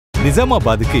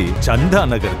నిజామాబాద్ కి చందా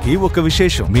నగర్ కి ఒక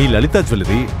విశేషం. మీ లలిత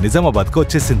జ్యువెలరీ నిజామాబాద్ కు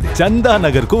వచ్చేసింది. చందా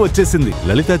నగర్ కు వచ్చేసింది.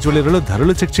 లలిత జ్యువెలరీలో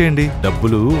ధరలు చెక్ చేయండి.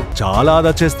 డబ్బులు చాలా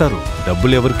ఆదా చేస్తారు.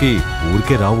 డబ్బులు ఎవరికి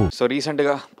ఊరికే రావు. సో రీసెంట్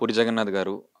గా పూరి జగన్నాథ్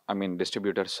గారు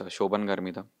డిస్ట్రిబ్యూటర్స్ శోభన్ గారి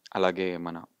మీద, అలాగే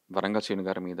మన వరంగల్ శ్రీను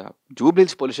గారి మీద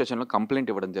జూబ్లీహిల్స్ పోలీస్ స్టేషన్లో కంప్లైంట్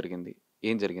ఇవ్వడం జరిగింది.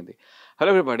 ఏం జరిగింది? హలో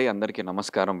ఎవ్రీబడి, అందరికీ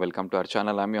నమస్కారం. Welcome to our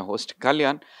channel. I'm your host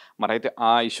Kalyan. మరైతే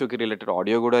ఆ ఇష్యూకి రిలేటెడ్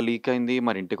ఆడియో కూడా లీక్ అయింది.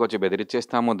 మరి ఇంటికి వచ్చి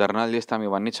బెదిరించేస్తాము, ధర్నాలు చేస్తాము,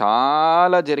 ఇవన్నీ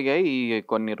చాలా జరిగాయి ఈ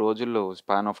కొన్ని రోజుల్లో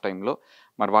స్పాన్ ఆఫ్ టైంలో.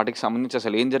 మరి వాటికి సంబంధించి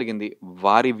అసలు ఏం జరిగింది,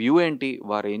 వారి వ్యూ ఏంటి,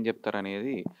 వారు ఏం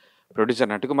చెప్తారనేది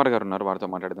ప్రొడ్యూసర్ నట్టి కుమార్ గారు ఉన్నారు, వారితో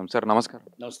మాట్లాడదాం. సార్ నమస్కారం.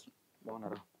 నమస్తే.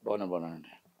 బాగున్నారా?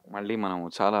 బాగున్నానండి. మళ్ళీ మనం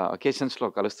చాలా ఒకేషన్స్లో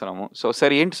కలుస్తున్నాము. సో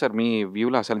సార్ ఏంటి సార్ మీ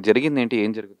వ్యూలో అసలు జరిగింది ఏంటి,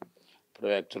 ఏం జరుగుతుంది?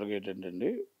 ఇప్పుడు యాక్చువల్గా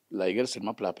ఏంటంటే లైగర్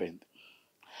సినిమా ఫ్లాప్ అయింది.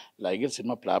 లైగర్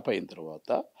సినిమా ఫ్లాప్ అయిన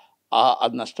తర్వాత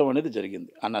అది నష్టం అనేది జరిగింది.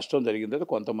 ఆ నష్టం జరిగిన తర్వాత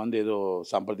కొంతమంది ఏదో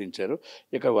సంప్రదించారు.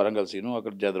 ఇక్కడ వరంగల్ సీను,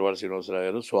 అక్కడ జదరవాడ శ్రీనివాసరావు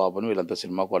గారు, శోభను, వీళ్ళంతా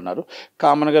సినిమా కొన్నారు.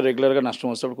 కామన్గా రెగ్యులర్గా నష్టం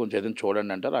వస్తే కొంచెం ఏదైనా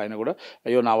చూడండి అంటారు. ఆయన కూడా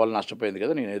అయ్యో నా వల్ల నష్టపోయింది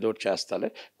కదా, నేను ఏదో ఒకటి చేస్తాలే,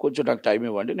 కొంచెం నాకు టైం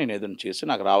ఇవ్వండి, నేను ఏదైనా చేసి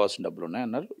నాకు రావాల్సిన డబ్బులు ఉన్నాయి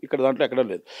అన్నారు. ఇక్కడ దాంట్లో ఎక్కడా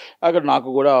లేదు. అక్కడ నాకు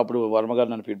కూడా అప్పుడు వర్మ గారు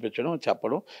నన్ను పిలిపించడం,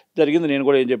 చెప్పడం జరిగింది. నేను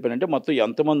కూడా ఏం చెప్పానంటే మొత్తం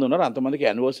ఎంతమంది ఉన్నారో అంతమందికి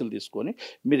యానివర్సరీలు తీసుకొని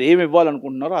మీరు ఏమి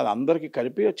ఇవ్వాలనుకుంటున్నారో అది అందరికీ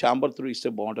కలిపి ఛాంబర్ త్రూ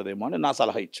ఇస్తే బాగుంటుందేమో అని నా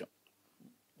సలహా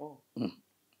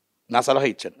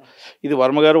ఇచ్చాను. ఇది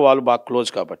వర్మ గారు వాళ్ళు బాగా క్లోజ్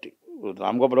కాబట్టి,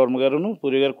 రామ్ గోపాల్ వర్మ గారును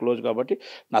పూరి గారు క్లోజ్ కాబట్టి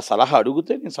నా సలహా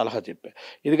అడిగితే నేను సలహా చెప్పాను.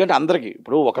 ఎందుకంటే అందరికీ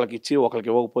ఇప్పుడు ఒకరికి ఇచ్చి ఒకరికి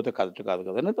ఇవ్వకపోతే కరెక్ట్ కాదు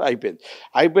కదా అని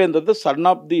అయిపోయిన తర్వాత సడన్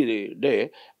ఆఫ్ ది డే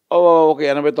ఒక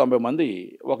 80-90 మంది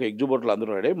ఒక ఎగ్జిబిటర్లు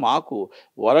అందరూ రెడీ. మాకు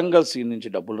వరంగల్ సీన్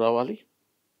నుంచి డబ్బులు రావాలి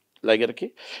లైగర్కి.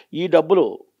 ఈ డబ్బులు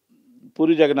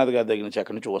పూరి జగన్నాథ్ గారి దగ్గర నుంచి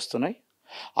ఎక్కడి నుంచి వస్తున్నాయి.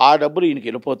 ఆ డబ్బులు ఈయనకి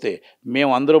వెళ్ళిపోతే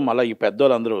మేమందరం మళ్ళీ ఈ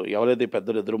పెద్దోళ్ళందరూ ఎవరైతే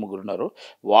పెద్దలు 2-3 ఉన్నారో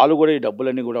వాళ్ళు కూడా ఈ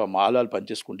డబ్బులన్నీ కూడా మాలాలు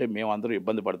పనిచేసుకుంటే మేమందరం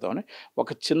ఇబ్బంది పడతామని ఒక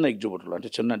చిన్న ఎగ్జిబిటర్లు,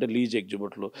 అంటే లీజ్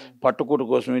ఎగ్జిబిటర్లు, పట్టుకోటు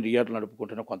కోసమే థియేటర్లు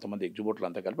నడుపుకుంటున్న కొంతమంది ఎగ్జిబిటర్లు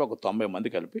అంతా కలిపి ఒక 90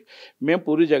 మంది కలిపి మేము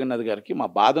పూరి జగన్నాథ్ గారికి మా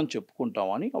బాధను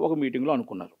చెప్పుకుంటామని ఒక మీటింగ్లో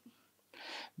అనుకున్నారు.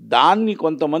 దాన్ని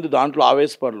కొంతమంది దాంట్లో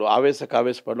ఆవేశపడలు ఒక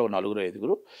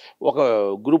 4-5 ఒక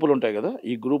గ్రూపులు ఉంటాయి కదా,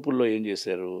 ఈ గ్రూపుల్లో ఏం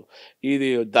చేశారు, ఇది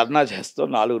ధర్నా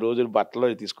చేస్తాం 4 రోజులు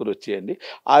బట్టలు తీసుకొని వచ్చేయండి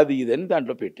అది ఇదని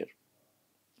దాంట్లో పెట్టారు.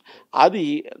 అది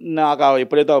నాకు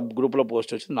ఎప్పుడైతే ఆ గ్రూప్లో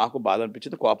పోస్ట్ వచ్చింది నాకు బాధ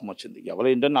అనిపించింది, కోపం వచ్చింది. ఎవరు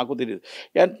ఏంటని నాకు తెలియదు.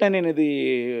 వెంటనే నేను ఇది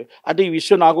అంటే ఈ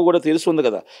విషయం నాకు కూడా తెలుస్తుంది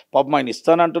కదా, పాపం ఆయన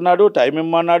ఇస్తానంటున్నాడు, టైం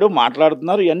ఇమ్మన్నాడు,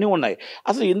 మాట్లాడుతున్నారు, ఇవన్నీ ఉన్నాయి.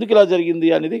 అసలు ఎందుకు ఇలా జరిగింది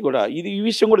అనేది కూడా ఈ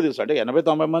విషయం కూడా తెలుసు. అంటే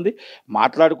 80-90 మంది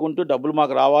మాట్లాడుకుంటూ డబ్బులు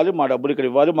మాకు రావాలి, మా డబ్బులు ఇక్కడ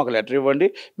ఇవ్వాలి, మాకు లెటర్ ఇవ్వండి,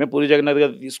 మేము పూరి జగన్నాథ్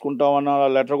గారు తీసుకుంటామన్న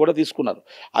లెటర్ కూడా తీసుకున్నారు.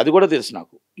 అది కూడా తెలుసు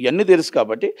నాకు, ఇవన్నీ తెలుసు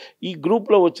కాబట్టి ఈ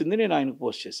గ్రూప్లో వచ్చింది నేను ఆయనకు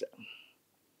పోస్ట్ చేశాను.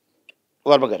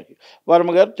 వర్మ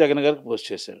గారు జగన్ గారికి పోస్ట్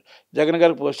చేశారు. జగన్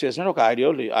గారికి పోస్ట్ చేసిన ఒక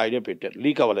ఆడియో పెట్టారు,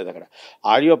 లీక్ అవ్వలేదు. అక్కడ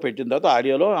ఆడియో పెట్టిన తర్వాత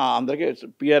ఆడియోలో అందరికీ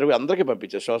పిఆర్వి అందరికీ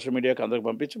పంపించారు, సోషల్ మీడియాకి అందరికీ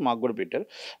పంపించి మాకు కూడా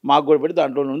పెట్టి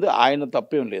దాంట్లో ఉంది ఆయన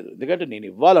తప్పేం లేదు. ఎందుకంటే నేను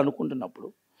ఇవ్వాలనుకుంటున్నప్పుడు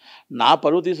నా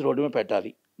పరువు తీసి రోడ్డు మీద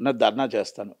పెట్టాలి, నా ధర్నా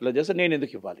చేస్తాను, ఇలా చేస్తే నేను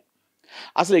ఎందుకు ఇవ్వాలి?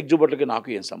 అసలు ఎగ్జిబిటర్కి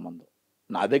నాకు ఏం సంబంధం?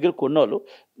 నా దగ్గర కొన్నోళ్ళు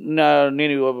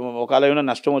నేను ఒకవేళ ఏమైనా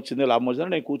నష్టం వచ్చింది లాభం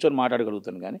వచ్చిందని నేను కూర్చొని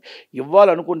మాట్లాడగలుగుతాను. కానీ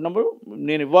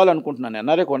నేను ఇవ్వాలనుకుంటున్నాను,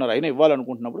 ఎన్ఆర్ఏ కొన్నారు అయినా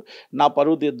ఇవ్వాలనుకుంటున్నప్పుడు నా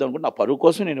పరువు తీద్దాం అనుకుంటే నా పరువు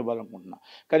కోసం నేను ఇవ్వాలనుకుంటున్నాను.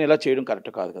 కానీ ఇలా చేయడం కరెక్ట్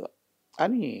కాదు కదా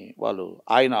అని వాళ్ళు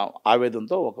ఆయన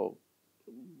ఆవేదనతో ఒక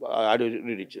ఆడియో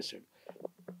రిలీజ్ చేశాడు.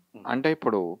 అంటే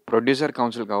ఇప్పుడు ప్రొడ్యూసర్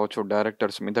కౌన్సిల్ కావచ్చు,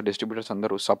 డైరెక్టర్స్ మీద డిస్ట్రిబ్యూటర్స్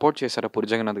అందరూ సపోర్ట్ చేశారా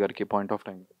పూరి జగన్నాథ్ గారికి పాయింట్ ఆఫ్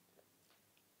టైం?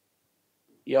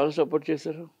 ఎవరు సపోర్ట్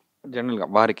చేశారు? జనరల్గా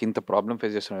వారికి ఇంత ప్రాబ్లం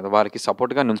ఫేస్ చేస్తున్నారు, వారికి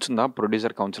సపోర్ట్గా నిల్చుందా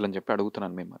ప్రొడ్యూసర్ కౌన్సిల్ అని చెప్పి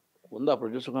అడుగుతున్నాను మేము. ఉందా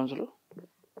ప్రొడ్యూసర్ కౌన్సిల్?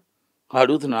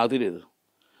 అడుగుతున్నా, నాకు తెలియదు.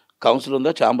 కౌన్సిల్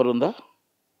ఉందా, ఛాంబర్ ఉందా,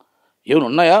 ఏమైనా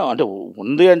ఉన్నాయా? అంటే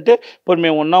ఉంది అంటే ఇప్పుడు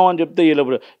మేము ఉన్నామని చెప్తే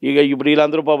ఇప్పుడు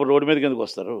వీళ్ళందరూ పాపం రోడ్డు మీదకి ఎందుకు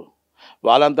వస్తారు?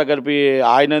 వాళ్ళంతా కలిపి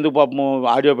ఆయన ఎందుకు పాపం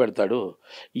ఆడియో పెడతాడు,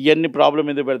 ఇవన్నీ ప్రాబ్లం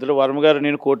ఎందుకు పెడతాడు? వర్మ గారు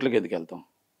నేను కోర్టులకు ఎందుకు వెళ్తాం?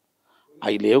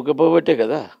 అవి లేకపోబట్టే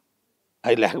కదా,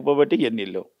 అవి లేకపోబట్టి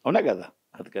ఇవన్నీ లేవు, అవునా కదా?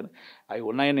 అందుకని అవి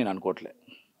ఉన్నాయని నేను అనుకోవట్లే.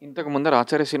 ఇంతకు ముందర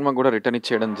ఆచార్య సినిమా కూడా రిటర్న్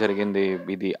ఇచ్చేయడం జరిగింది,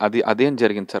 అదేం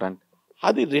జరిగింది సార్? అంటే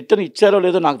అది రిటర్న్ ఇచ్చారో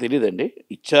లేదో నాకు తెలియదండి.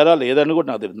 ఇచ్చారా లేదని కూడా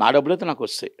నాకు తెలియదు. నా డబ్బులు అయితే నాకు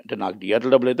వస్తాయి, అంటే నాకు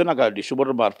థియేటర్ డబ్బులు అయితే నాకు ఆ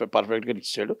డిస్ట్రిబ్యూటర్ పర్ఫెక్ట్గా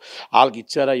ఇచ్చాడు. వాళ్ళకి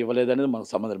ఇచ్చారా ఇవ్వలేదు అనేది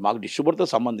మనకు సంబంధం, మాకు డిస్ట్రిబ్యూటర్తో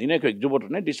సంబంధం. నేను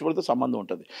ఎగ్జిబ్యూటర్నే, డిస్ట్రిబ్యూటర్తో సంబంధం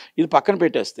ఉంటుంది. ఇది పక్కన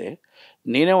పెట్టేస్తే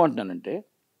నేనేమంటున్నానంటే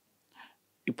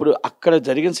ఇప్పుడు అక్కడ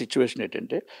జరిగిన సిచ్యువేషన్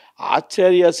ఏంటంటే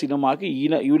ఆచార్య సినిమాకి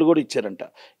వీళ్ళు కూడా ఇచ్చారంట.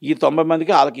 ఈ 90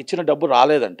 మందికి వాళ్ళకి ఇచ్చిన డబ్బు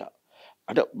రాలేదంట.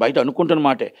 అంటే బయట అనుకుంటున్న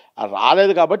మాటే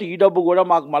రాలేదు కాబట్టి ఈ డబ్బు కూడా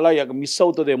మాకు మళ్ళీ మిస్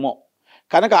అవుతుందేమో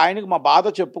కనుక ఆయనకి మా బాధ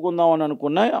చెప్పుకుందాం అని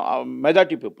అనుకున్న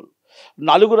మెజారిటీ పీపుల్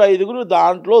 4-5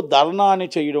 దాంట్లో ధర్నా అని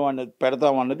చేయడం అనేది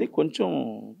పెడతాం అన్నది కొంచెం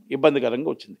ఇబ్బందికరంగా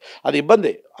వచ్చింది. అది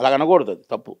ఇబ్బంది, అలా అనకూడదు, అది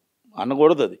తప్పు.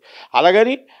 అనకూడదు అది.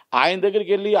 అలాగని ఆయన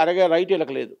దగ్గరికి వెళ్ళి అడగే రైట్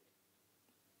వీళ్ళకి లేదు,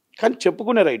 కానీ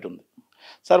చెప్పుకునే రైట్ ఉంది.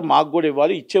 సార్ మాకు కూడా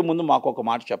ఇవ్వాలి, ఇచ్చే ముందు మాకు ఒక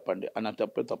మాట చెప్పండి అని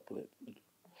తప్పు లేదు.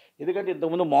 ఎందుకంటే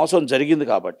ఇంతకుముందు మోసం జరిగింది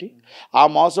కాబట్టి ఆ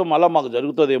మోసం మళ్ళీ మాకు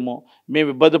జరుగుతుందేమో, మేము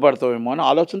ఇబ్బంది పడతామేమో అని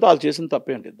ఆలోచనతో వాళ్ళు చేసిన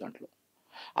తప్పేం లేదు దాంట్లో.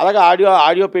 అలాగే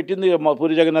ఆడియో పెట్టింది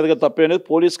పూరి జగన్నాథ్ గారు తప్పేం లేదు,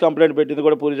 పోలీస్ కంప్లైంట్ పెట్టింది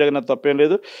కూడా పూరి జగన్నాథ్ తప్పేం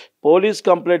లేదు. పోలీస్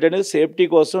కంప్లైంట్ అనేది సేఫ్టీ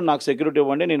కోసం, నాకు సెక్యూరిటీ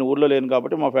ఇవ్వండి, నేను ఊళ్ళో లేను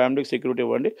కాబట్టి మా ఫ్యామిలీకి సెక్యూరిటీ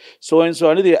ఇవ్వండి, సో అండ్ సో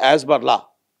అనేది as per law,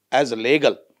 as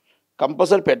legal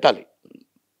compulsory పెట్టాలి.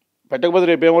 పెట్టకపోతే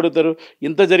రేపు ఏమడుగుతారు,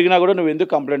 ఇంత జరిగినా కూడా నువ్వు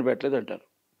ఎందుకు కంప్లైంట్ పెట్టలేదు అంటారు.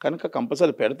 కనుక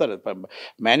కంపల్సరీ పెడతారు,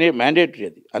 మ్యాండేటరీ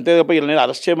అది. అంతే తప్ప ఇలా నేను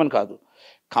అరెస్ట్ చేయమని కాదు.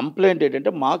 కంప్లైంట్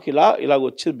ఏంటంటే మాకు ఇలా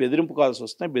వచ్చి బెదిరింపు కాల్స్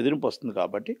వస్తున్నాయి, బెదిరింపు వస్తుంది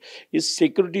కాబట్టి ఈ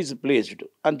సెక్యూరిటీ ఈజ్ ప్లేస్డ్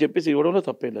అని చెప్పేసి ఇవ్వడంలో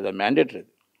తప్పేం లేదు, మ్యాండేటరీ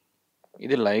అది.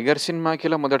 ఇది లైగర్ సినిమాకి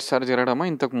ఇలా మొదటిసారి జరగడమా,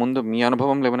 ఇంతకు ముందు మీ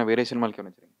అనుభవంలో ఏమైనా వేరే సినిమాలకి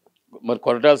ఏమైనా జరిగింది? మరి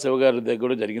కొరటాల శివ గారి దగ్గర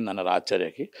కూడా జరిగింది అన్నారు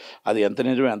ఆచార్యకి. అది ఎంత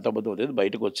నిజమే ఎంత అబద్ధం లేదు,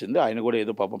 బయటకు వచ్చింది. ఆయన కూడా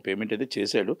ఏదో పాపం పేమెంట్ అయితే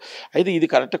చేశాడు. అయితే ఇది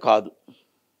కరెక్ట్ కాదు.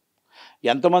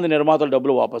 ఎంతమంది నిర్మాతలు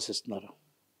డబ్బులు వాపస్ ఇస్తున్నారు,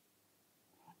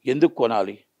 ఎందుకు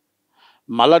కొనాలి?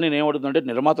 మళ్ళీ నేను ఏమడుగుతుందంటే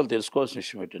నిర్మాతలు తెలుసుకోవాల్సిన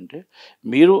విషయం ఏంటంటే,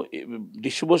 మీరు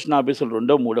డిస్ట్రిబ్యూషన్ ఆఫీసులు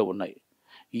 2, 3 ఉన్నాయి.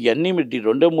 ఇవన్నీ మీ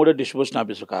 2, 3 డిస్ట్రిబ్యూషన్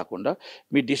ఆఫీసులు కాకుండా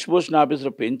మీ డిస్ట్రిబ్యూషన్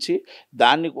ఆఫీసులు పెంచి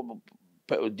దాన్ని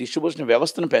డిస్ట్రిబ్యూషన్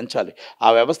వ్యవస్థను పెంచాలి. ఆ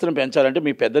వ్యవస్థను పెంచాలంటే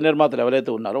మీ పెద్ద నిర్మాతలు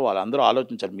ఎవరైతే ఉన్నారో వాళ్ళందరూ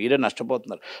ఆలోచించాలి. మీరే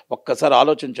నష్టపోతున్నారు, ఒక్కసారి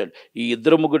ఆలోచించండి. ఈ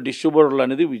 2-3 డిస్ట్రిబ్యూటర్లు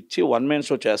అనేది ఇచ్చి వన్ మ్యాన్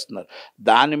షో చేస్తున్నారు.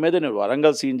 దాని మీద నేను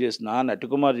వరంగల్ సీన్ చేసినా, నట్టి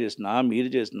కుమార్ చేసినా,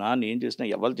 మీరు చేసినా, నేను చేసినా,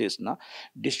 ఎవరు చేసినా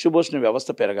డిస్ట్రిబ్యూషన్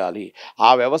వ్యవస్థ పెరగాలి.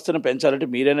 ఆ వ్యవస్థను పెంచాలంటే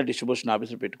మీరైనా డిస్ట్రిబ్యూషన్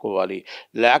ఆఫీసులు పెట్టుకోవాలి.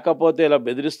 లేకపోతే ఇలా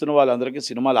బెదిరిస్తున్న వాళ్ళందరికీ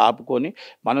సినిమాలు ఆపుకొని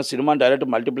మనం సినిమాని డైరెక్ట్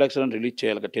మల్టీప్లెక్స్లో రిలీజ్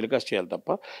చేయాలి, టెలికాస్ట్ చేయాలి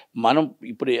తప్ప మనం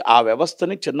ఇప్పుడు ఆ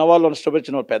వ్యవస్థని చిన్నవాళ్ళు నష్టపోయి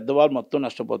పెద్దవాళ్ళు మొత్తం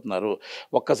నష్టపోతున్నారు.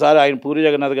 ఒక్కసారి ఆయన పూరి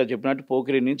జగన్నాథ్ గారు చెప్పినట్టు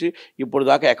పోకిరి నుంచి ఇప్పుడు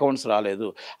దాకా అకౌంట్స్ రాలేదు.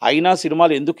 అయినా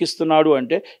సినిమాలు ఎందుకు ఇస్తున్నాడు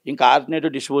అంటే ఇంకా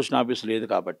ఆల్టర్నేటివ్ డిస్ట్రిబ్యూషన్ ఆఫీస్ లేదు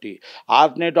కాబట్టి,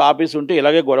 ఆల్టర్నేటివ్ ఆఫీస్ ఉంటే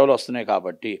ఇలాగే గొడవలు వస్తున్నాయి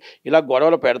కాబట్టి, ఇలా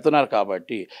గొడవలు పెడుతున్నారు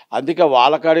కాబట్టి, అందుకే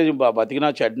వాళ్ళకాడే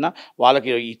బతికినా చెడ్నా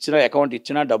వాళ్ళకి ఇచ్చిన అకౌంట్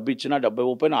ఇచ్చినా డబ్బు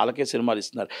ఇవ్వకపోయినా వాళ్ళకే సినిమాలు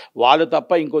ఇస్తున్నారు. వాళ్ళు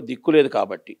తప్ప ఇంకో దిక్కు లేదు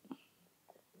కాబట్టి.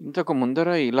 ఇంతకు ముందర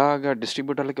ఇలాగా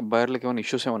డిస్ట్రిబ్యూటర్లకి బయర్లకి ఏమైనా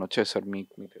ఇష్యూస్ ఏమైనా వచ్చాయి సార్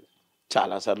మీకు?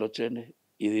 చాలాసార్లు వచ్చాయండి.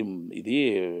 ఇది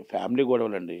ఫ్యామిలీ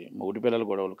గొడవలండి, మొగుడి పిల్లల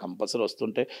గొడవలు కంపల్సరీ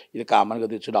వస్తుంటే ఇది కామన్గా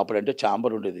తెచ్చుడు. అప్పుడంటే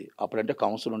ఛాంబర్ ఉండేది, అప్పుడంటే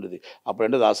కౌన్సిల్ ఉండేది,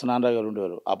 అప్పుడంటే దాసనారాయణ గారు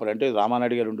ఉండేవారు, అప్పుడంటే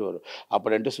రామానాయుడు గారు ఉండేవారు,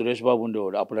 అప్పుడంటే సురేష్ బాబు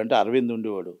ఉండేవాడు, అప్పుడంటే అరవింద్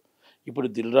ఉండేవాడు, ఇప్పుడు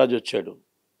దిల్ రాజు వచ్చాడు.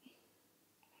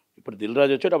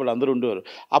 అప్పుడు అందరూ ఉండేవారు.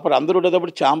 అప్పుడు అందరూ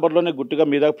ఉండేటప్పుడు ఛాంబర్లోనే గుట్టుగా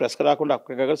మీద ప్రెస్కి రాకుండా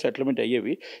అక్కడికక్కడ సెటిల్మెంట్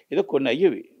అయ్యేవి, ఏదో కొన్ని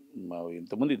అయ్యేవి.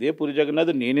 ఇంతకుముందు ఇదే పూరి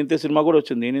జగన్నాథ్ నేనింతే సినిమా కూడా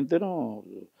వచ్చింది, నేనింతేనో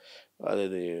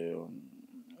అదేది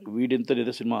వీడింత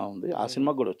ఏదో సినిమా ఉంది, ఆ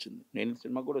సినిమాకి కూడా వచ్చింది, నేను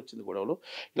సినిమాకి కూడా వచ్చింది. గొడవలు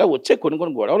ఇలా వచ్చాయి, కొన్ని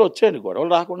గొడవలు వచ్చాయండి.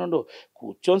 గొడవలు రాకుండా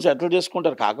కూర్చొని సెటిల్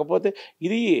చేసుకుంటారు. కాకపోతే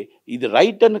ఇది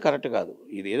రైట్ అని కరెక్ట్ కాదు.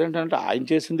 ఇది ఏదంటే ఆయన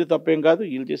చేసింది తప్పేం కాదు,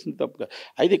 వీళ్ళు చేసింది తప్పు కాదు.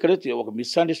 అయితే ఇక్కడ ఒక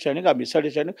మిస్అండర్స్టాండింగ్, ఆ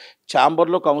మిస్అండర్స్టాండింగ్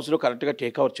ఛాంబర్లో కౌన్సిల్ కరెక్ట్గా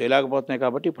టేక్అవుట్ చేయలేకపోతున్నాయి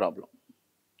కాబట్టి ఈ ప్రాబ్లం.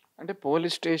 అంటే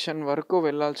పోలీస్ స్టేషన్ వరకు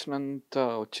వెళ్ళాల్సినంత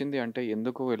వచ్చింది అంటే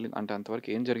ఎందుకు వెళ్ళింది అంటే అంతవరకు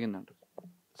ఏం జరిగిందంట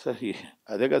సార్?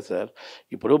 అదే కదా సార్,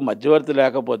 ఇప్పుడు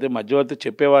మధ్యవర్తి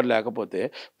చెప్పేవాడు లేకపోతే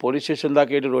పోలీస్ స్టేషన్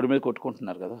దాకా ఏంటి రోడ్డు మీద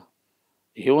కొట్టుకుంటున్నారు కదా,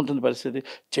 ఏముంటుంది పరిస్థితి?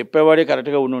 చెప్పేవాడే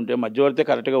కరెక్ట్గా ఉండుంటే, మధ్యవర్తి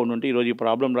కరెక్ట్గా ఉండుంటే ఈరోజు ఈ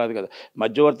ప్రాబ్లం రాదు కదా.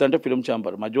 మధ్యవర్తి అంటే ఫిల్మ్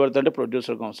ఛాంబర్, మధ్యవర్తి అంటే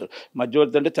ప్రొడ్యూసర్ కౌన్సిల్,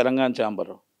 మధ్యవర్తి అంటే తెలంగాణ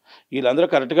ఛాంబర్, వీళ్ళందరూ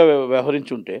కరెక్ట్గా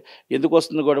వ్యవహరించి ఉంటే ఎందుకు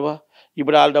వస్తుంది గొడవ?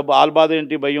 ఇప్పుడు వాళ్ళ బాధ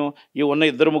ఏంటి, భయం? ఈ ఉన్న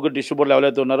 2-3 డిస్ట్రిబ్యూటర్లు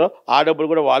ఎవరైతే ఉన్నారో ఆ డబ్బులు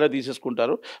కూడా వాళ్ళే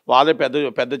తీసేసుకుంటారు. వాళ్ళే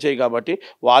పెద్ద చేయి కాబట్టి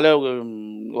వాళ్ళే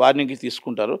వార్నింగ్కి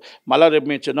తీసుకుంటారు. మళ్ళీ రేపు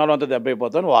మేము చిన్నవాళ్ళు అంతా దెబ్బ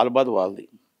అయిపోతాం, వాళ్ళ బాధ వాళ్ళది.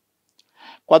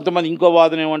 కొంతమంది ఇంకో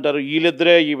వాదన ఏమంటారు,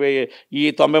 వీళ్ళిద్దరే ఈ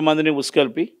 90 మందిని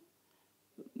ఉసుకెళ్ళి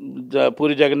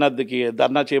పూరి జగన్నాథ్కి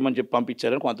ధర్నా చేయమని చెప్పి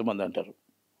పంపించారని కొంతమంది అంటారు.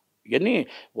 ఇవన్నీ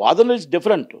వాదనలు ఇస్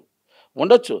డిఫరెంట్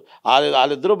ఉండొచ్చు.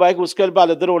 వాళ్ళిద్దరూ బైక్ ఉసుకెళ్ళి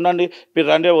వాళ్ళిద్దరూ ఉండండి, మీరు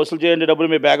రండి వసూలు చేయండి డబ్బులు,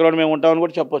 మీ బ్యాక్గ్రౌండ్ మేము ఉంటామని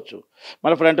కూడా చెప్పొచ్చు.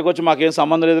 మన ఫ్రంట్కి వచ్చి మాకేం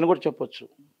సంబంధం లేదని కూడా చెప్పొచ్చు.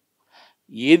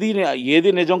 ఏది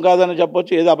నిజం కాదని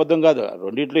చెప్పొచ్చు, ఏది అబద్ధం కాదు,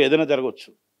 రెండింటిలో ఏదైనా జరగవచ్చు.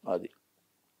 అది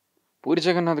పూరి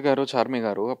జగన్నాథ్ గారు, చార్మి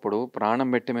గారు అప్పుడు ప్రాణం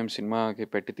పెట్టి మేము సినిమాకి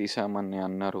పెట్టి తీసామని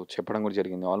అన్నారు, చెప్పడం కూడా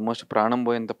జరిగింది. ఆల్మోస్ట్ ప్రాణం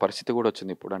పోయేంత పరిస్థితి కూడా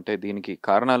వచ్చింది ఇప్పుడు. అంటే దీనికి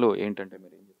కారణాలు ఏంటంటే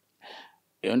మీరు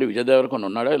ఏమంటే విజయ్ దేవరకొండ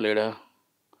ఉన్నాడా లేడా?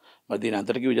 మరి దీని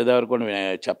అంతటికీ విజయ్ దేవరకొండ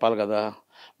చెప్పాలి కదా.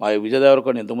 మా విజయ్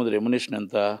దేవరకొండ ఇంతకుముందు రెమ్యునేషన్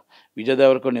ఎంత, విజయ్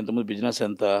దేవరకొండ ఇంతకుముందు బిజినెస్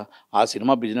ఎంత, ఆ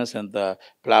సినిమా బిజినెస్ ఎంత,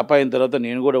 ఫ్లాప్ అయిన తర్వాత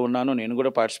నేను కూడా ఉన్నాను, నేను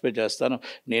కూడా పార్టిసిపేట్ చేస్తాను,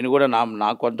 నేను కూడా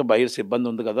నాకు కొంత బయర్ సిబ్బంది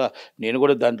ఉంది కదా, నేను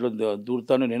కూడా దాంట్లో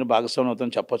దూరుతాను, నేను భాగస్వామి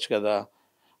అవుతాను చెప్పొచ్చు కదా.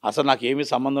 అసలు నాకు ఏమీ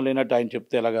సంబంధం లేనట్టు ఆయన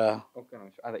చెప్తే ఎలాగా?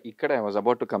 అదే ఇక్కడ I was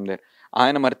about to come there.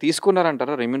 ఆయన మరి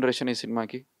తీసుకున్నారంటారా రెమ్యునరేషన్ ఈ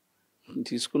సినిమాకి?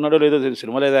 తీసుకున్నాడో లేదో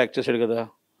సినిమా లేదా యాక్ట్ చేశాడు కదా.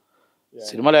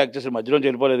 సినిమాలో యాక్ట్ చేసాడు, మధ్యలో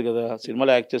వెళ్ళిపోలేదు కదా,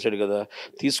 సినిమాలో యాక్ట్ చేశాడు కదా.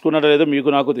 తీసుకున్నాడో లేదో మీకు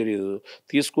నాకు తెలియదు,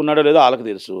 తీసుకున్నాడో లేదో వాళ్ళకి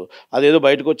తెలుసు. అదేదో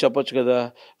బయటకు వచ్చి చెప్పొచ్చు కదా.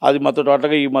 అది మొత్తం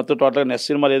టోటల్గా నెక్స్ట్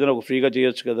సినిమాలు ఏదైనా ఒక ఫ్రీగా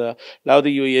చేయొచ్చు కదా.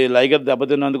 లేకపోతే ఈ లైగర్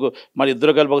దెబ్బతిన్నందుకు మరి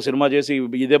ఇద్దరు కలిపి ఒక సినిమా చేసి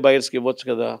ఇదే బయర్స్కి ఇవ్వచ్చు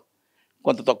కదా,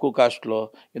 కొంత తక్కువ కాస్ట్లో,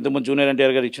 ఇంతకుముందు జూనియర్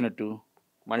ఎన్టీఆర్ గారు ఇచ్చినట్టు.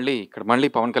 మళ్ళీ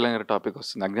పవన్ కళ్యాణ్ గారి టాపిక్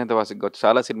వస్తుంది. అజ్ఞాతవాసికి కావచ్చు,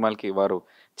 చాలా సినిమాలకి వారు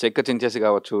చెక్ చించేసి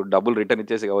కావచ్చు, డబ్బులు రిటర్న్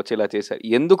ఇచ్చేసి కావచ్చు, ఇలా చేశారు.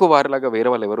 ఎందుకు వారిలాగా వేరే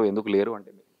వాళ్ళు ఎవరు ఎందుకు లేరు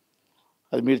అంటే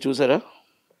అది మీరు చూసారా?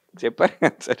 చెప్పారు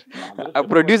కదా సార్.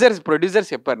 ప్రొడ్యూసర్స్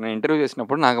చెప్పారు. నేను ఇంటర్వ్యూ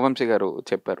చేసినప్పుడు నాగవంశీ గారు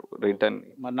చెప్పారు రిటర్న్.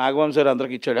 మరి నాగవంశీ గారు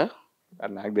అందరికి ఇచ్చాడా?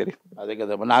 అది నాకు తెలియదు. అదే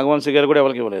కదా, మరి నాగవంశీ గారు కూడా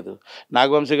ఎవరికి ఇవ్వలేదు.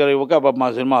 నాగవంశీ గారు ఇవ్వక మా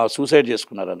సినిమా సూసైడ్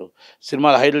చేసుకున్నారు. వాళ్ళు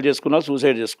సినిమాలు హైడల్ చేసుకున్నారు,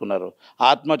 సూసైడ్ చేసుకున్నారు,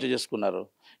 ఆత్మహత్య చేసుకున్నారు.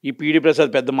 ఈ పీడి ప్రసాద్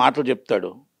పెద్ద మాటలు చెప్తాడు,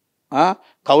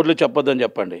 కౌర్లు చెప్పొద్దని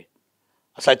చెప్పండి.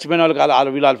 చచ్చిపోయిన వాళ్ళకి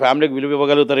వాళ్ళ ఫ్యామిలీకి విలువ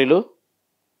ఇవ్వగలుగుతారు వీళ్ళు?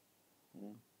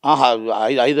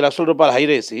 5 లక్షల రూపాయలు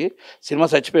హైరేసి సినిమా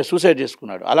చచ్చిపోయి సూసైడ్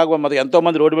చేసుకున్నాడు. అలాగే మరి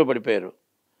ఎంతోమంది రోడ్డు మీద పడిపోయారు.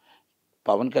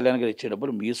 పవన్ కళ్యాణ్ గారు ఇచ్చే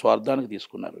డబ్బులు మీ స్వార్థానికి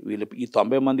తీసుకున్నారు. వీళ్ళు ఈ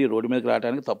 90 మంది రోడ్డు మీదకి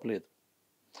రావడానికి తప్పులేదు.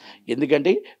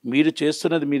 ఎందుకంటే మీరు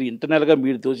చేస్తున్నది, మీరు ఇంటర్నల్గా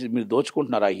మీరు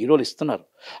దోచుకుంటున్నారు. ఆ హీరోలు ఇస్తున్నారు,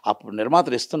 అప్పుడు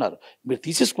నిర్మాతలు ఇస్తున్నారు, మీరు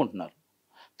తీసేసుకుంటున్నారు.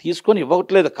 తీసుకొని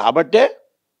ఇవ్వట్లేదు కాబట్టే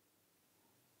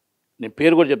నేను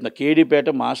పేరు కూడా చెప్తున్నా, కేడీపేట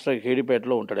మాస్టర్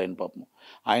కేడీపేటలో ఉంటాడు ఆయన. పాపం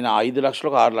ఆయన 5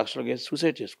 లక్షలకు 6 లక్షలకు వేసి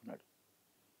సూసైడ్ చేసుకున్నాడు.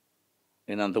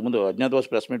 నేను అంతకుముందు అజ్ఞాతవాసి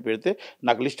ప్రెస్ మీట్ పెడితే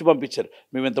నాకు లిస్ట్ పంపించారు,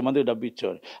 మేము ఎంతమందికి డబ్బు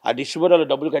ఇచ్చామని. ఆ డిస్ట్రిబ్యూటర్ వాళ్ళు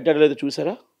డబ్బులు కట్టాడో లేదో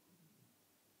చూసారా?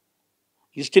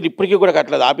 లిస్టులు ఇప్పటికీ కూడా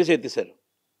కట్టలేదు, ఆఫీస్ ఎత్తేసారు.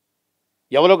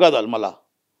 ఎవరో కాదు వాళ్ళు, మళ్ళా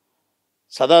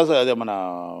అదే మన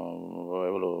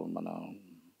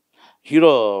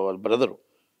హీరో వాళ్ళ బ్రదరు,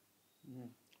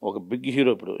 ఒక బిగ్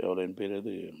హీరో, ఇప్పుడు ఎవరైనా పేరు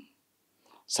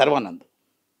సర్వానంద్,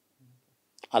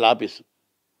 వాళ్ళ ఆఫీసు.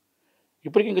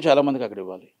 ఇప్పటికి ఇంకా చాలామందికి అక్కడ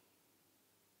ఇవ్వాలి.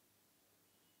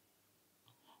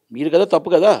 మీరు కదా తప్పు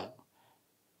కదా,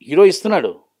 హీరో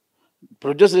ఇస్తున్నాడు,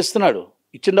 ప్రొడ్యూసర్ ఇస్తున్నాడు,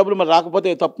 ఇచ్చిన డబ్బులు మరి రాకపోతే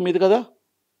తప్పు మీది కదా.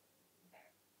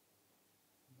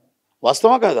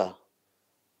 వాస్తవా కదా?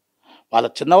 వాళ్ళ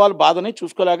చిన్నవాళ్ళ బాధని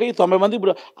చూసుకోలేక ఈ 90 మంది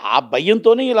ఇప్పుడు ఆ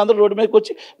భయంతోనే వీళ్ళందరూ రోడ్డు మీదకి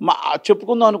వచ్చి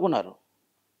చెప్పుకుందాం అనుకున్నారు.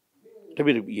 అంటే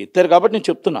మీరు ఎత్తారు కాబట్టి నేను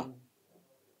చెప్తున్నా.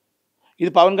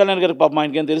 ఇది పవన్ కళ్యాణ్ గారికి పాపం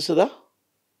ఆయనకేం తెలుస్తుందా?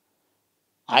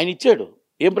 ఆయన ఇచ్చాడు,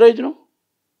 ఏం ప్రయోజనం?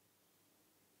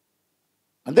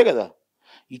 అంతే కదా.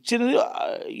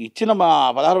 ఇచ్చిన మా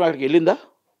 16 అక్కడికి వెళ్ళిందా?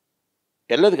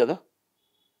 వెళ్ళలేదు కదా.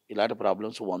 ఇలాంటి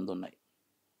ప్రాబ్లమ్స్ 100 ఉన్నాయి.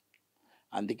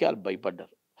 అందుకే వాళ్ళు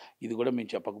భయపడ్డారు. ఇది కూడా మేము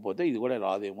చెప్పకపోతే ఇది కూడా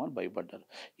రాదేమో అని భయపడ్డారు.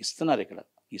 ఇస్తున్నారు, ఇక్కడ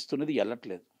ఇస్తున్నది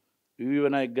వెళ్ళట్లేదు.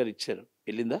 వినాయక్ గారు ఇచ్చారు,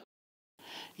 వెళ్ళిందా?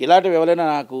 ఇలాంటివి ఎవరైనా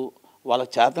నాకు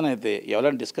వాళ్ళకి చేతనైతే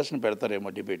ఎవరైనా డిస్కషన్ పెడతారేమో,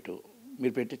 డిబేటు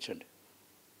మీరు పెట్టించండి.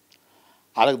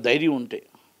 వాళ్ళకి ధైర్యం ఉంటే,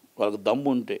 వాళ్ళకి దమ్ము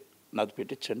ఉంటే నాకు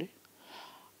పెట్టించండి.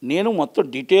 నేను మొత్తం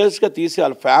డీటెయిల్స్గా తీసి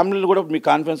వాళ్ళ ఫ్యామిలీని కూడా మీ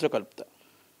కాన్ఫిడెన్స్లో కలుపుతా,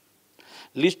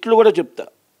 లిస్టులు కూడా చెప్తా.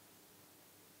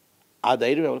 ఆ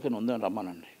ధైర్యం ఎవరికైనా ఉందని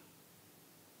రమ్మనండి.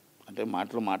 అంటే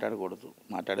మాటలు మాట్లాడకూడదు,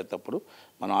 మాట్లాడేటప్పుడు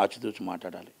మనం ఆచితూచి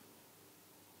మాట్లాడాలి.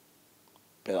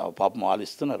 పాపం వాళ్ళు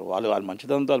ఇస్తున్నారు, వాళ్ళు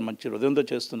మంచిదంతో, వాళ్ళు మంచి హృదయంతో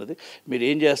చేస్తున్నది, మీరు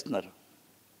ఏం చేస్తున్నారు?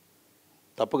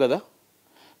 తప్పు కదా.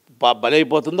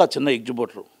 బలైపోతుంది ఆ చిన్న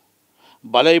ఎగ్జిబిటరు,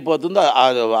 బలైపోతుంది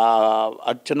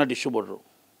ఆ చిన్న డిస్ట్రిబ్యూటరు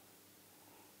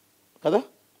కదా.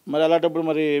 మరి అలాంటప్పుడు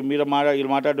మరి వీళ్ళు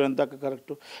మాట్లాడడం ఎంత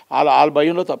కరెక్ట్? వాళ్ళ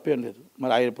భయంలో తప్పేం లేదు.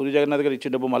 మరి ఆయన పూరి జగన్నాథ్ గారు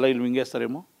ఇచ్చే డబ్బు మళ్ళీ వీళ్ళు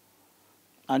మింగేస్తారేమో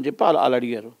అని చెప్పి వాళ్ళు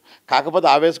అడిగారు. కాకపోతే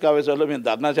ఆవేశాల్లో మేము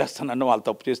ధర్నా చేస్తానన్న వాళ్ళు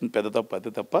తప్పు చేసిన పెద్ద తప్పు,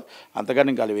 అది తప్ప అంతగాని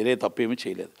ఇంకా వాళ్ళు వేరే తప్పు ఏమీ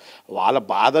చేయలేదు. వాళ్ళ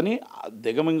బాధని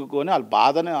దిగమింగుకొని వాళ్ళ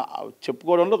బాధని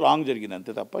చెప్పుకోవడంలో రాంగ్ జరిగింది,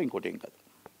 అంతే తప్ప ఇంకోటి ఏం కాదు.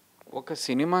 ఒక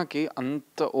సినిమాకి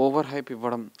అంత ఓవర్ హైప్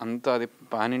ఇవ్వడం, అంత అది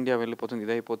పాన్ ఇండియా వెళ్ళిపోతుంది,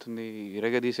 ఇదైపోతుంది,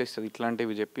 ఇరగదీసేస్తుంది,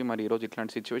 ఇట్లాంటివి చెప్పి మరి ఈరోజు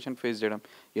ఇట్లాంటి సిచ్యువేషన్ ఫేస్ చేయడం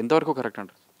ఎంతవరకు కరెక్ట్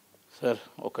అంటారు సార్?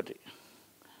 ఒకటి,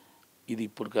 ఇది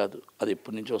ఇప్పుడు కాదు, అది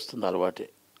ఎప్పటి నుంచి వస్తుంది అలవాటే,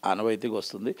 ఆనవాయితీగా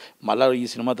వస్తుంది. మళ్ళీ ఈ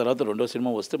సినిమా తర్వాత రెండో సినిమా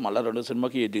వస్తే మళ్ళీ రెండో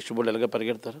సినిమాకి ఈ డిస్ట్రిబ్యూటర్లు ఎలాగ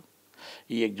పరిగెడతారు,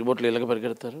 ఈ ఎగ్జిబ్యూటర్లు ఎలాగ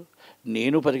పరిగెడతారు,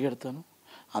 నేను పరిగెడతాను,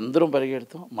 అందరం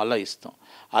పరిగెడతాం, మళ్ళీ ఇస్తాం.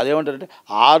 అదేమంటారంటే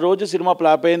ఆ రోజు సినిమా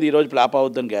ఫ్లాప్ అయింది, ఈరోజు ఫ్లాప్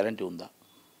అవుద్దని గ్యారంటీ ఉందా?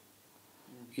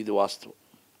 ఇది వాస్తవం.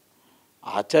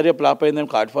 ఆచార్య ఫ్లాప్ అయిందని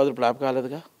God father flop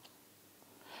కాలేదుగా.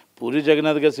 Puri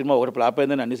Jagannadh గారి సినిమా ఒకటి ఫ్లాప్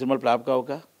అయిందని అన్ని సినిమాలు ఫ్లాప్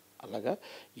కావుగా. అలాగా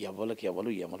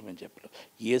ఎవరు మేము చెప్పలేం.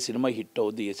 ఏ సినిమా హిట్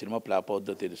అవుద్ది, ఏ సినిమా ఫ్లాప్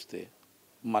అవుద్దో తెలిస్తే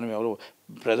మనం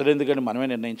ప్రజలు ఎందుకంటే మనమే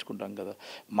నిర్ణయించుకుంటాం కదా.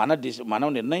 మనం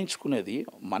నిర్ణయించుకునేది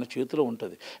మన చేతిలో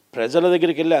ఉంటుంది. ప్రజల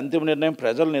దగ్గరికి వెళ్ళి అంతిమ నిర్ణయం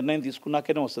ప్రజల నిర్ణయం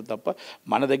తీసుకున్నాకనే వస్తుంది తప్ప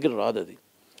మన దగ్గర రాదు. అది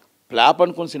ఫ్లాప్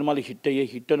అనుకున్న సినిమాలు హిట్ అయ్యాయి,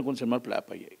 హిట్ అనుకున్న సినిమాలు ఫ్లాప్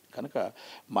అయ్యాయి. కనుక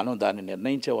మనం దాన్ని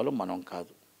నిర్ణయించే వాళ్ళం మనం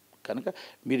కాదు. కనుక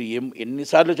మీరు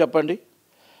ఎన్నిసార్లు చెప్పండి,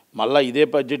 మళ్ళీ ఇదే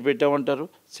బడ్జెట్ పెట్టామంటారు.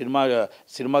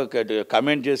 సినిమా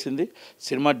కమెంట్ చేసింది,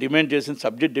 సినిమా డిమాండ్ చేసింది,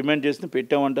 సబ్జెక్ట్ డిమాండ్ చేసింది,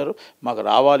 పెట్టామంటారు, మాకు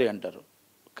రావాలి అంటారు.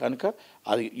 కనుక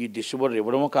అది ఈ డిస్ట్రిబ్యూటర్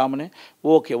ఇవ్వడమో కామనే.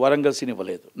 ఓకే, వరంగల్ సీన్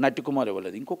ఇవ్వలేదు, నట్టి కుమార్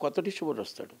ఇవ్వలేదు, ఇంకో కొత్త డిస్ట్రిబ్యూటర్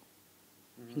వస్తాడు,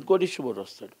 ఇంకో డిస్ట్రిబ్యూటర్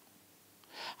వస్తాడు.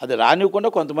 అది రానివ్వకుండా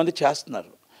కొంతమంది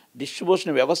చేస్తున్నారు.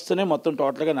 డిస్ట్రిబ్యూషన్ వ్యవస్థనే మొత్తం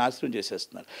టోటల్గా నాశనం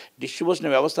చేసేస్తున్నారు. డిస్ట్రిబ్యూషన్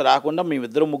వ్యవస్థ రాకుండా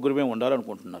మేమిద్దరం ముగ్గురమే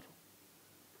ఉండాలనుకుంటున్నారు.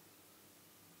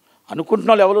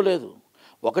 అనుకుంటున్న వాళ్ళు ఎవరూ లేదు.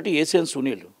 ఒకటి ఏసియన్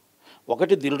సునీల్,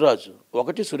 ఒకటి దిల్ రాజు,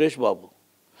 ఒకటి సురేష్ బాబు,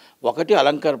 ఒకటి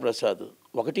అలంకార్ ప్రసాద్,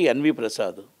 ఒకటి ఎన్వి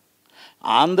ప్రసాద్.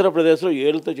 ఆంధ్రప్రదేశ్లో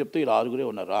ఏళ్ళతో చెప్తే ఇలా 6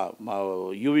 ఉన్నారు. మా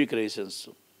యూవీ క్రియేషన్స్,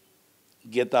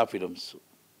 గీతా ఫిలిమ్స్,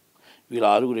 వీళ్ళు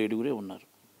 6 7 ఉన్నారు.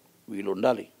 వీళ్ళు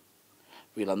ఉండాలి,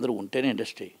 వీళ్ళందరూ ఉంటేనే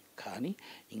ఇండస్ట్రీ. కానీ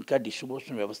ఇంకా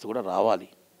డిస్ట్రిబ్యూషన్ వ్యవస్థ కూడా రావాలి.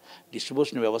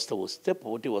 డిస్ట్రిబ్యూషన్ వ్యవస్థ వస్తే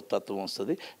పోటీతత్వం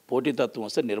వస్తుంది. పోటీతత్వం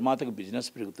వస్తే నిర్మాతకు బిజినెస్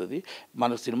పెరుగుతుంది,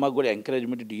 మన సినిమాకు కూడా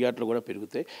ఎంకరేజ్మెంట్, థియేటర్లు కూడా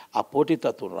పెరుగుతాయి. ఆ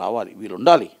పోటీతత్వం రావాలి, వీళ్ళు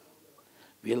ఉండాలి.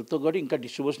 వీళ్ళతో కూడా ఇంకా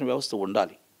డిస్ట్రిబ్యూషన్ వ్యవస్థ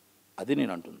ఉండాలి. అది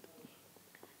నేను అంటుంది.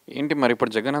 ఏంటి మరి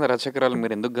ఇప్పుడు జగన్నాథ రచకరాలు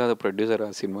మీరు ఎందుకు కాదు ప్రొడ్యూసర్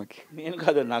ఆ సినిమాకి? నేను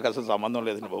కాదు, నాకు అసలు సంబంధం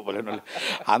లేదని బాబులేని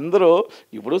అందరూ.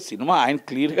 ఇప్పుడు సినిమా ఆయన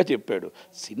క్లియర్గా చెప్పాడు.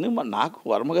 సినిమా నాకు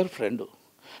వర్మగారి ఫ్రెండు,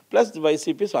 ప్లస్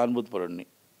వైసీపీ సానుభూతిపరుడిని.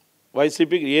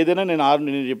 వైసీపీకి ఏదైనా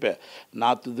నేను చెప్పా, నా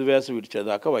తుదివేస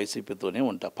విడిచేదాకా వైసీపీతోనే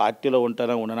ఉంటా. పార్టీలో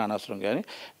ఉంటానా ఉండనా అనవసరం, కానీ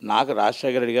నాకు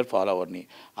రాజశేఖర రెడ్డి గారు ఫాలోవర్ని.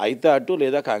 అయితే అటు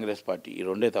లేదా కాంగ్రెస్ పార్టీ, ఈ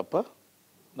రెండే తప్ప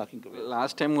నాకు ఇంకా.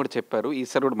 లాస్ట్ టైం కూడా చెప్పారు,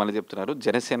 ఈసారి కూడా మళ్ళీ చెప్తున్నారు,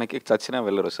 జనసేనకి చచ్చినా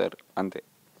వెళ్ళరు సార్ అంతే.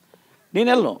 నేను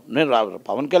వెళ్ళను. నేను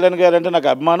పవన్ కళ్యాణ్ గారు అంటే నాకు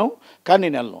అభిమానం, కానీ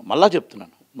నేను వెళ్ళను. మళ్ళీ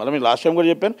చెప్తున్నాను, మళ్ళీ మీరు లాస్ట్ టైం కూడా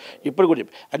చెప్పాను, ఇప్పుడు కూడా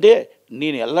చెప్పాను. అంటే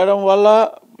నేను వెళ్ళడం వల్ల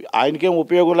ఆయనకేం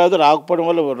ఉపయోగం లేదు,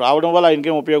 రావడం వల్ల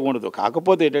ఆయనకేం ఉపయోగం ఉండదు.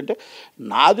 కాకపోతే ఏంటంటే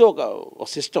నాది ఒక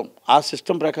సిస్టమ్, ఆ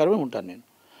సిస్టమ్ ప్రకారమే ఉంటాను నేను.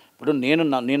 ఇప్పుడు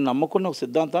నేను నమ్ముకున్న ఒక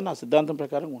సిద్ధాంతాన్ని, ఆ సిద్ధాంతం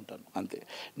ప్రకారం ఉంటాను అంతే.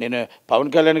 నేను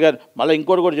పవన్ కళ్యాణ్ గారు మళ్ళీ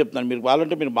ఇంకోటి కూడా చెప్తున్నాను, మీరు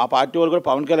కావాలంటే మీరు మా పార్టీ వాళ్ళు కూడా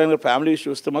పవన్ కళ్యాణ్ గారు ఫ్యామిలీ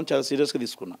ఇష్యూ వస్తే మనం చాలా సీరియస్గా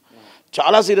తీసుకున్నాను,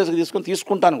 చాలా సీరియస్గా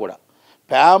తీసుకుంటాను కూడా.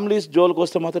 ఫ్యామిలీస్ జోలికి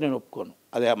వస్తే మాత్రం నేను ఒప్పుకోను.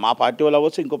 అదే మా పార్టీ వాళ్ళు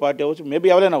అవ్వచ్చు, ఇంకో పార్టీ అవ్వచ్చు, మేబీ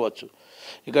ఎవరైనా అవ్వచ్చు.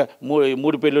 ఇక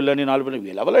 3 పెళ్ళిళ్ళని 4 పెళ్ళి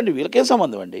వీళ్ళు అవ్వాలండి, వీళ్ళకేం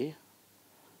సంబంధం అండి?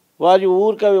 వాళ్ళు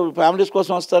ఊరికి ఫ్యామిలీస్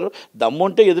కోసం వస్తారు.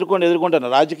 దమ్ముంటే ఎదుర్కొంటాను,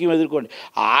 రాజకీయం ఎదుర్కోండి.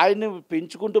 ఆయన్ని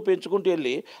పెంచుకుంటూ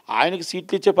వెళ్ళి ఆయనకి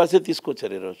సీట్లు ఇచ్చే పరిస్థితి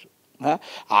తీసుకొచ్చారు ఈరోజు.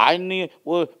 ఆయన్ని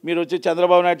మీరు వచ్చి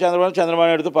చంద్రబాబు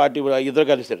నాయుడుతో పార్టీ ఇద్దరు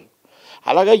కలిశారు.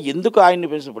 అలాగా ఎందుకు ఆయన్ని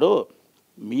పెంచినప్పుడు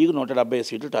మీకు 170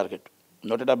 సీట్లు టార్గెట్,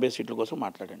 170 సీట్ల కోసం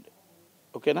మాట్లాడండి,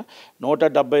 ఓకేనా?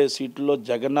 170 సీట్లలో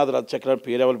జగన్నాథ్ రథచక్రాన్ని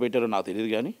పేరు ఎవరు పెట్టారో నాకు తెలియదు,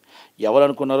 కానీ ఎవరు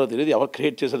అనుకున్నారో తెలియదు, ఎవరు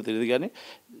క్రియేట్ చేశారో తెలియదు, కానీ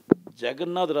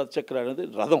జగన్నాథ్ రథచక్ర అనేది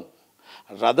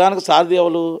రథానికి సారథి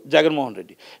ఎవరు? జగన్మోహన్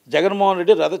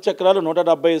రెడ్డి రథచక్రాలు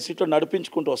 170 సీట్లు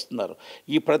నడిపించుకుంటూ వస్తున్నారు.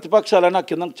 ఈ ప్రతిపక్షాలైనా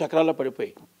కింద చక్రాల్లో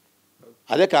పడిపోయి,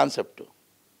 అదే కాన్సెప్ట్.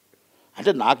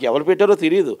 అంటే నాకు ఎవరు పెట్టారో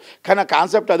తెలియదు, కానీ ఆ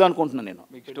కాన్సెప్ట్ అదే అనుకుంటున్నాను నేను.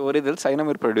 మీకు స్టోరీ తెలుసు, అయినా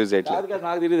మీరు ప్రొడ్యూస్ కాదు,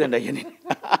 నాకు తెలియదండి అయ్యని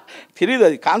తెలియదు,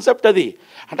 అది కాన్సెప్ట్ అది.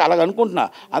 అంటే అలాగ అనుకుంటున్నా,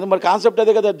 అది మరి కాన్సెప్ట్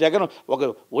అదే కదా. ఒక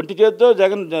ఒంటి చేతితో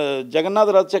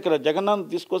జగన్నాథ్ జగన్నాథ్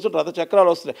తీసుకొచ్చి రథచక్రాలు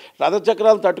వస్తున్నాయి.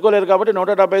 రథచక్రాలు తట్టుకోలేరు కాబట్టి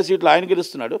 170 సీట్లు ఆయన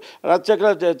గెలుస్తున్నాడు.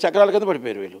 చక్రాల కింద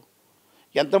పడిపోయారు వీళ్ళు.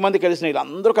 ఎంతమంది కలిసిన వీళ్ళు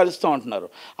అందరూ కలుస్తూ అంటున్నారు.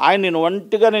 నేను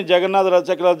ఒంటిగా జగన్నాథ్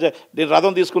నేను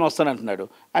రథం తీసుకుని వస్తానంటున్నాడు.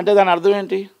 అంటే దాని అర్థం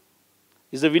ఏంటి?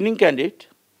 ఈజ్ ద విన్నింగ్ క్యాండిడేట్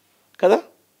కదా,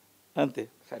 అంతే.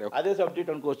 సరే, అదే సబ్జెక్ట్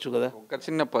అనుకోవచ్చు కదా. ఒక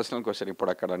చిన్న పర్సనల్ క్వశ్చన్.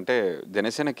 ఇప్పుడు అక్కడ అంటే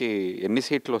జనసేనకి ఎన్ని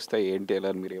సీట్లు వస్తాయి ఏంటి ఎలా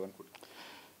మీరు ఏమనుకుంటారు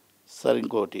సార్?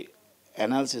 ఇంకోటి,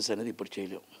 అనాలిసిస్ అనేది ఇప్పుడు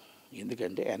చేయలేము.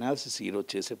 ఎందుకంటే అనాలిసిస్ ఈరోజు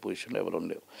చేసే పొజిషన్లో ఎవరు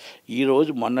లేవు.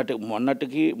 ఈరోజు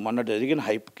మొన్న జరిగిన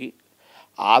హైప్కి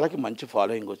వాళ్ళకి మంచి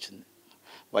ఫాలోయింగ్ వచ్చింది,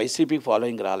 వైసీపీకి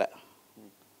ఫాలోయింగ్ రాలే.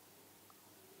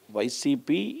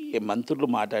 వైసీపీ మంత్రులు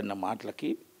మాట్లాడిన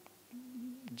మాటలకి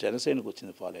జనసేనకు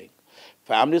వచ్చింది ఫాలోయింగ్.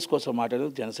 ఫ్యామిలీస్ కోసం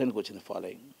మాట్లాడినందుకు జనసేనకు వచ్చింది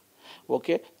ఫాలోయింగ్.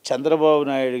 ఓకే, చంద్రబాబు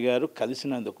నాయుడు గారు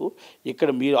కలిసినందుకు ఇక్కడ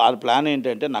మీరు ఆ ప్లాన్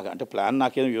ఏంటంటే,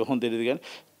 నాకేం వ్యూహం తెలియదు, కానీ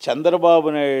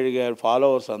చంద్రబాబు నాయుడు గారు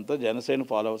ఫాలోవర్స్ అంతా జనసేన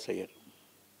ఫాలోవర్స్ అయ్యారు.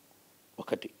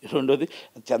 ఒకటి. రెండోది,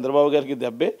 చంద్రబాబు గారికి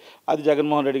దెబ్బే, అది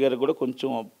జగన్మోహన్ రెడ్డి గారికి కూడా కొంచెం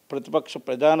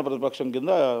ప్రధాన ప్రతిపక్షం కింద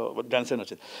జనసేన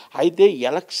వచ్చింది. అయితే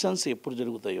ఎలక్షన్స్ ఎప్పుడు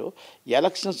జరుగుతాయో,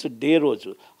 ఎలక్షన్స్ డే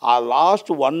రోజు ఆ లాస్ట్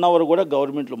 1 అవర్ కూడా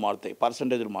గవర్నమెంట్లు మారుతాయి,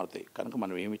 పర్సంటేజ్లు మారుతాయి. కనుక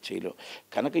మనం ఏమి చేయలేము.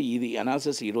 కనుక ఇది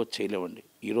అనాలిసిస్ ఈరోజు చేయలేమండి.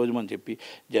 ఈరోజు మనం చెప్పి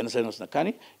జనసేన వస్తుంది.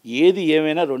 కానీ ఏది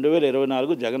ఏమైనా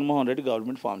 2024 జగన్మోహన్ రెడ్డి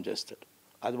గవర్నమెంట్ ఫామ్ చేస్తాడు,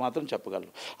 అది మాత్రం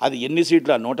చెప్పగలరు. అది ఎన్ని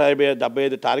సీట్ల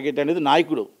 175 టార్గెట్ అనేది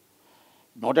నాయకుడు.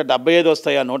 175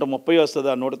 వస్తాయా, 130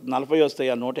 వస్తుందా, 140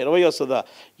 వస్తాయా, 120 వస్తుందా,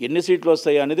 ఎన్ని సీట్లు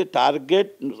వస్తాయా అనేది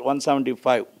టార్గెట్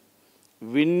 175.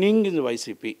 Winnowing in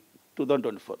YCP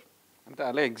 2024. అంటే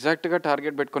అలా ఎగ్జాక్ట్గా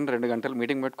టార్గెట్ పెట్టుకొని 2 గంటలు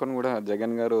మీటింగ్ పెట్టుకొని కూడా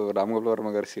జగన్ గారు రామ్ గోపాల్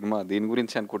వర్మ గారి సినిమా దీని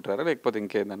గురించి అనుకుంటారా, లేకపోతే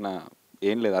ఇంకేదన్నా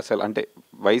ఏం లేదు అసలు. అంటే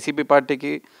వైసీపీ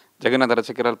పార్టీకి జగన్నాథ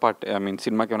రథచక్రాల పార్టీ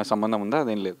సినిమాకి ఏమైనా సంబంధం ఉందా?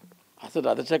 అదేం లేదు. అసలు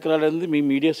రథచక్రాలు అనేది మీ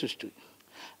మీడియా సృష్టి.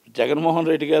 జగన్మోహన్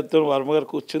రెడ్డి గారితో వర్మ గారు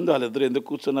కూర్చుంది, వాళ్ళిద్దరు ఎందుకు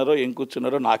కూర్చున్నారో ఏం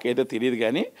కూర్చున్నారో నాకైతే తెలియదు.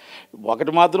 కానీ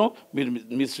ఒకటి మాత్రం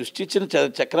మీరు సృష్టించిన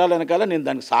చక్రాల వెనకాల నేను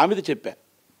దానికి సామెత చెప్పా.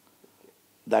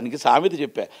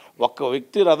 ఒక్క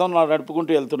వ్యక్తి రథం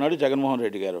నడుపుకుంటూ వెళ్తున్నాడు జగన్మోహన్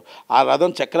రెడ్డి గారు. ఆ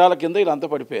రథం చక్రాల కింద వీళ్ళంతా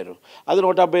పడిపోయారు. అది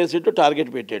 175 సీట్లు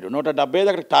టార్గెట్ పెట్టాడు. 175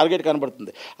 అక్కడ టార్గెట్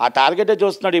కనబడుతుంది. ఆ టార్గెటే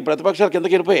చూస్తున్నాడు. ఈ ప్రతిపక్షాల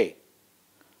కిందకి వెళ్ళిపోయాయి,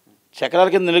 చక్రాల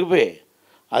కింద నిలిగిపోయాయి.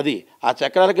 అది ఆ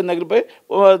చక్రాల కింద నిలిగిపోయి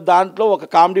దాంట్లో ఒక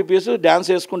కామెడీ పీసు డ్యాన్స్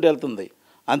వేసుకుంటూ వెళ్తుంది,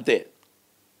 అంతే.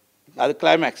 అది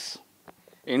క్లైమాక్స్.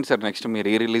 ఏంటి సార్ నెక్స్ట్ మీ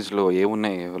రీ రిలీజ్లో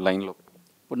ఏమున్నాయి లైన్లో?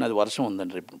 ఇప్పుడు నాది వర్షం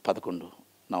ఉందండి. రేపు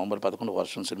నవంబర్ 11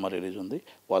 వర్షం సినిమా రిలీజ్ ఉంది.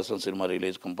 వర్షం సినిమా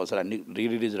రిలీజ్ కంపల్సరీ. అన్ని రీ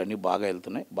రిలీజ్లు అన్నీ బాగా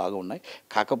వెళ్తున్నాయి, బాగా ఉన్నాయి.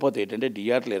 కాకపోతే ఏంటంటే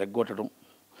థియేటర్లు ఎరగొట్టడం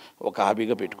ఒక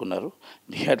హాబీగా పెట్టుకున్నారు,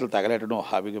 థియేటర్లు తగలెట్టడం ఒక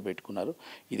హాబీగా పెట్టుకున్నారు.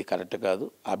 ఇది కరెక్ట్ కాదు.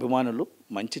 అభిమానులు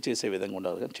మంచి చేసే విధంగా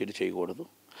ఉండాలి కానీ చెడు చేయకూడదు.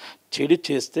 చెడు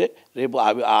చేస్తే రేపు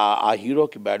ఆ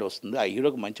హీరోకి బ్యాడ్ వస్తుంది. ఆ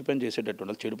హీరోకి మంచి పని చేసేటట్టు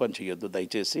ఉండాలి, చెడు పని చేయొద్దు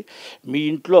దయచేసి. మీ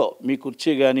ఇంట్లో మీ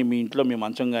కుర్చీ కానీ మీ ఇంట్లో మీ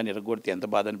మంచం కానీ ఎరగొడితే ఎంత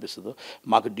బాధ అనిపిస్తుందో.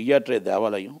 మాకు థియేటరే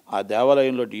దేవాలయం. ఆ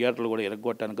దేవాలయంలో థియేటర్లు కూడా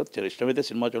ఎరగొట్టడానికి ఇష్టమైతే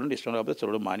సినిమా చూడండి, ఇష్టం లేకపోతే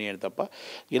చూడడం మానేయండి తప్ప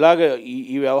ఇలాగ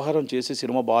ఈ వ్యవహారం చేసి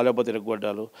సినిమా బాగాలేకపోతే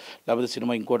ఎరగొట్టాలు, లేకపోతే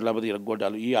సినిమా ఇంకోటి లేకపోతే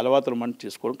ఎరగొట్టాలు, ఈ అలవాతులు మనం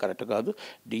చేసుకోవడం కరెక్ట్ కాదు.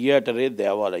 థియేటరే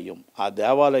దేవాలయం. ఆ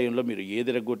దేవాలయంలో మీరు ఏది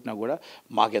ఎరగొట్టినా కూడా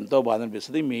మాకు ఎంతో బాధ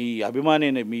అనిపిస్తుంది. మీ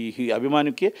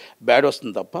అభిమానికి బ్యాడ్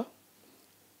వస్తుంది తప్ప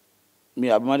మీ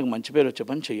అభిమానికి మంచి పేరు వచ్చే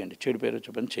పని చేయండి, చెడు పేరు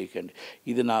వచ్చే పని చేయకండి.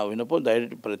 ఇది నా వినపం.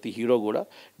 డైరెక్ట్ ప్రతి హీరో కూడా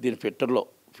దీని ట్విట్టర్లో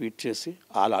ఫీడ్ చేసి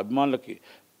వాళ్ళ అభిమానులకి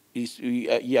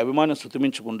ఈ అభిమానం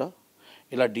శృతిమించకుండా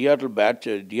ఇలా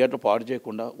థియేటర్ పాడు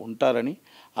చేయకుండా ఉంటారని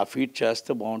ఆ ఫీడ్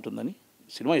చేస్తే బాగుంటుందని.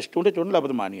 సినిమా ఇష్టం ఉంటే చూడండి,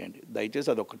 లేకపోతే మానేయండి దయచేసి.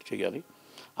 అదొక్కటి చేయాలి.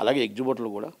 అలాగే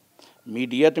ఎగ్జిబిటర్లు కూడా మీ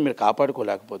థియేటర్ మీరు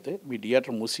కాపాడుకోలేకపోతే మీ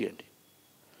థియేటర్ మూసేయండి.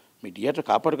 మీ థియేటర్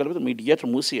కాపాడుకోలేకపోతే మీ థియేటర్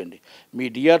మూసేయండి. మీ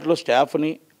థియేటర్లో స్టాఫ్ని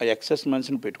ఎక్సెస్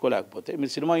మనిషిని పెట్టుకోలేకపోతే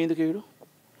మీరు సినిమా ఎందుకు వేయడు?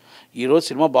 ఈరోజు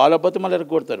సినిమా బాగాలేకపోతే మళ్ళీ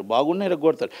ఎరగొడతారు, బాగున్నా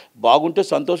ఎరగొడతారు. బాగుంటే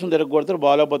సంతోషంతో ఎరగొడతారు,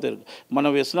 బాగాలేకపోతే మన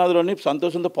విశ్వనాథ్లోని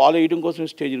సంతోషంతో పాలు వేయడం కోసం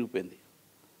స్టేజ్ ఇరిగిపోయింది.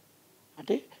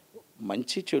 అంటే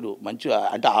మంచి చెడు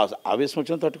అంటే ఆవేశం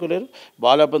వచ్చిన తట్టుకోలేరు,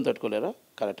 బాగాలేకపోతే తట్టుకోలేరా?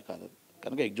 కరెక్ట్ కాదు.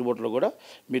 కనుక ఎగ్జిబిటర్లో కూడా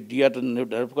మీరు థియేటర్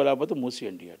నడుపుకోలేకపోతే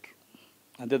మూసేయండి థియేటర్,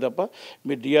 అంతే తప్ప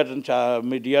మీ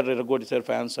థియేటర్ ఎరగొట్టేసారు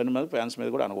ఫ్యాన్స్ మీద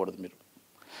కూడా అనకూడదు మీరు.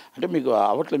 అంటే మీకు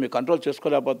అవట్లేదు, మీరు కంట్రోల్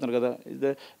చేసుకోలేకపోతున్నారు కదా.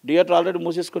 థియేటర్ ఆల్రెడీ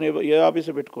మూసేసుకొని ఏ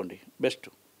ఆఫీసో పెట్టుకోండి బెస్ట్.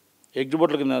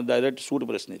 ఎగ్జిబిటర్కి డైరెక్ట్ సూట్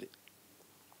ప్రశ్న ఇది.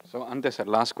 సో అంతే సార్.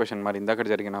 లాస్ట్ క్వశ్చన్, మరి ఇందాక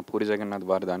జరిగిన పూరి జగన్నాథ్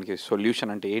వారి దానికి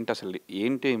సొల్యూషన్ అంటే ఏంటి? అసలు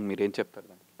ఏంటి, మీరేం చెప్తారు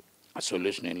దానికి? ఆ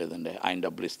సొల్యూషన్ ఏం లేదండి. ఆయన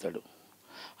డబ్బులు ఇస్తాడు,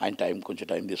 ఆయన కొంచెం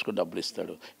టైం తీసుకొని డబ్బులు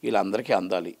ఇస్తాడు. వీళ్ళందరికీ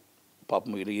అందాలి.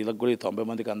 పాపం వీళ్ళకి కూడా 90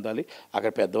 మందికి అందాలి,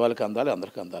 అక్కడ పెద్దవాళ్ళకి అందాలి,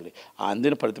 అందరికీ అందాలి. ఆ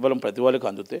అందిన ప్రతిఫలం ప్రతి వాళ్ళకి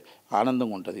అందితే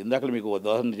ఆనందంగా ఉంటుంది. ఇందాక మీకు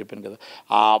ఉదాహరణ చెప్పాను కదా,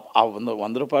 ఆ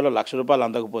 100 రూపాయలు 1,00,000 రూపాయలు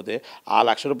అందకపోతే ఆ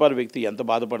 1,00,000 రూపాయల వ్యక్తి ఎంత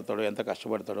బాధపడతాడో, ఎంత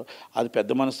కష్టపడతాడో అది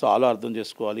పెద్ద మనసుతో అర్థం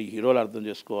చేసుకోవాలి, హీరోలు అర్థం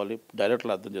చేసుకోవాలి,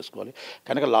 డైరెక్టర్లు అర్థం చేసుకోవాలి.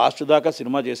 కనుక లాస్ట్ దాకా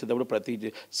సినిమా చేసేటప్పుడు ప్రతి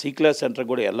సి క్లాస్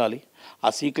సెంటర్ కూడా వెళ్ళాలి.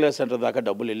 ఆ సి క్లాస్ సెంటర్ దాకా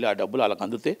డబ్బులు వెళ్ళి ఆ డబ్బులు వాళ్ళకి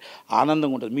అందితే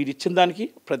ఆనందంగా ఉంటుంది. మీరు ఇచ్చిన దానికి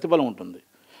ప్రతిఫలం ఉంటుంది.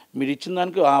 మీరు ఇచ్చిన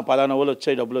దానికి పలానా వాళ్ళు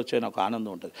వచ్చాయి, డబ్బులు వచ్చాయి, నాకు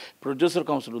ఆనందం ఉంటుంది. ప్రొడ్యూసర్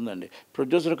కౌన్సిల్ ఉందండి.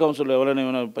 ప్రొడ్యూసర్ కౌన్సిల్ ఎవరైనా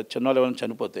చిన్నవాళ్ళు ఎవరైనా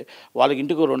చనిపోతే వాళ్ళకి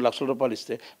ఇంటికి 2 లక్షల రూపాయలు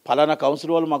ఇస్తే పలానా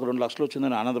కౌన్సిల్ వాళ్ళు మాకు 2 లక్షలు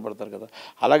వచ్చిందని ఆనందపడతారు కదా.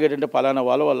 అలాగే ఏంటంటే పలానా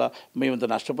వల్ల మేము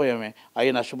ఇంత నష్టపోయామే,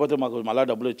 అవి నష్టపోతే మాకు మళ్ళీ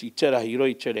డబ్బులు ఇచ్చారు, ఆ హీరో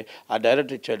ఇచ్చాడే, ఆ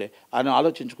డైరెక్టర్ ఇచ్చాడే అని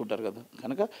ఆలోచించుకుంటారు కదా.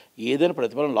 కనుక ఏదైనా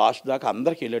ప్రతిఫలం లాస్ట్ దాకా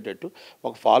అందరికీ వెళ్ళేటట్టు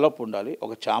ఒక ఫాలోఅప్ ఉండాలి.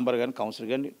 ఒక ఛాంబర్ కానీ కౌన్సిల్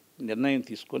కానీ నిర్ణయం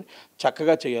తీసుకొని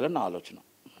చక్కగా చేయాలని నా ఆలోచన.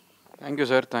 Thank you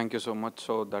sir, thank you so much.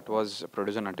 So that was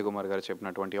producer నట్టి కుమార్ గారు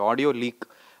చెప్పినటువంటి ఆడియో లీక్,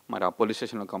 మరి ఆ పోలీస్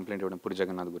స్టేషన్లో కంప్లైంట్ ఇవ్వడం పూరి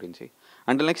జగన్నాథ్ గురించి.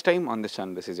 Until next time on this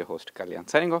channel, this is your host Kalyan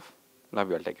signing off.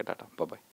 Love you all, take care, Tata, bye.